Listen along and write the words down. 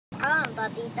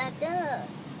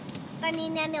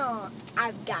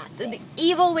I've got So this. the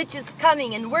evil witch is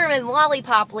coming and we're in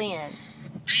Lollipop Land.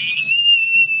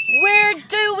 Where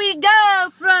do we go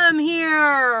from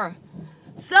here?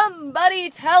 Somebody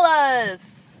tell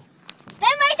us. They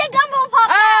made the gumball pop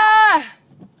out. Ah!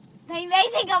 They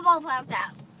made the gumball pop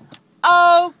out.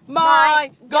 Oh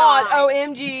my God. God.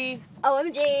 OMG.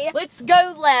 OMG. Let's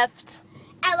go left.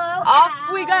 LOL.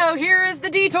 Off we go. Here is the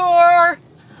detour.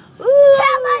 Ooh.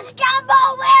 Tell us,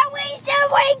 Gumball, where should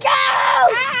we go?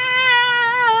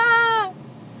 Ah!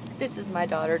 This is my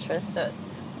daughter, Trista.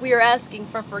 We are asking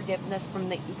for forgiveness from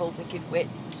the evil, wicked witch.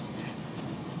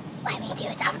 Let me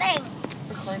do something.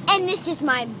 And this is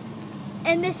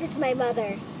my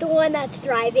mother, the one that's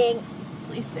driving.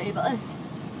 Please save us.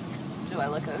 Do I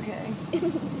look okay?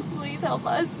 Please help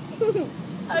us.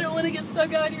 I don't want to get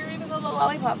stuck out here, even though the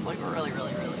lollipops look really,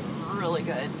 really, really, really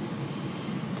good.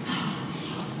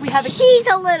 We have She's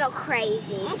a little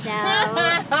crazy, so.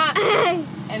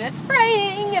 And it's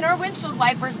spraying in our windshield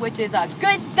wipers, which is a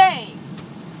good thing.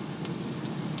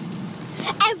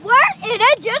 And we're in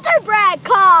a gingerbread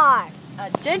car.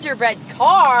 A gingerbread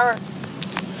car?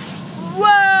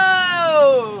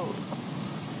 Whoa!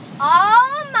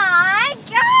 Oh my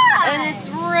God! And it's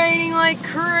raining like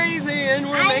crazy, and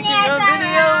we're making a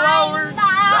video while we're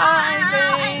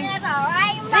driving.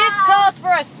 This calls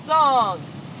for a song.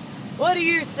 What do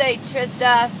you say,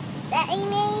 Trista? The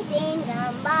amazing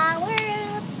gumball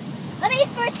world. Let me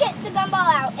first get the gumball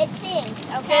out. It sings,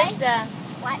 okay? Trista.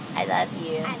 What? I love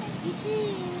you. I love you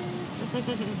too.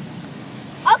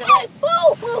 Okay,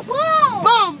 boom, boom, boom.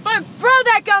 Boom, boom, throw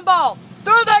that gumball.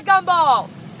 Throw that gumball.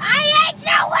 I ain't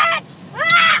so wet.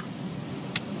 Ah!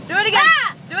 Do it again.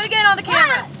 Ah! Do it again on the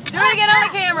camera. Do it again on the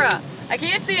camera. I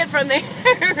can't see it from there.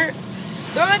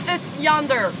 Throw it this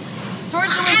yonder.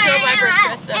 Towards the windshield wipers,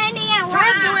 Trista.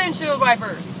 Towards the windshield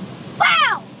wipers.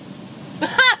 Wow!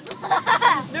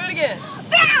 Do it again.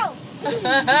 Bow!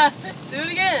 Do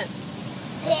it again.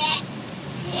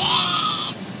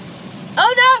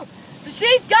 Oh no!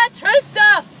 She's got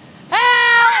Trista! Help!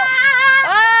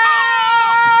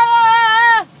 Ah!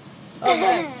 Oh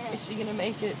no. Is she gonna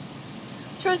make it?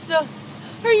 Trista,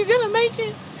 are you gonna make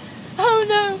it? Oh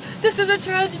no, this is a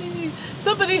tragedy.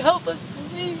 Somebody help us,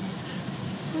 please.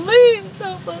 Please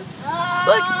help us.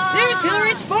 Look, there's Hill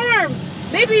Ridge Farms.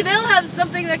 Maybe they'll have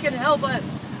something that can help us.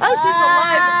 Oh, she's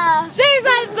alive. She's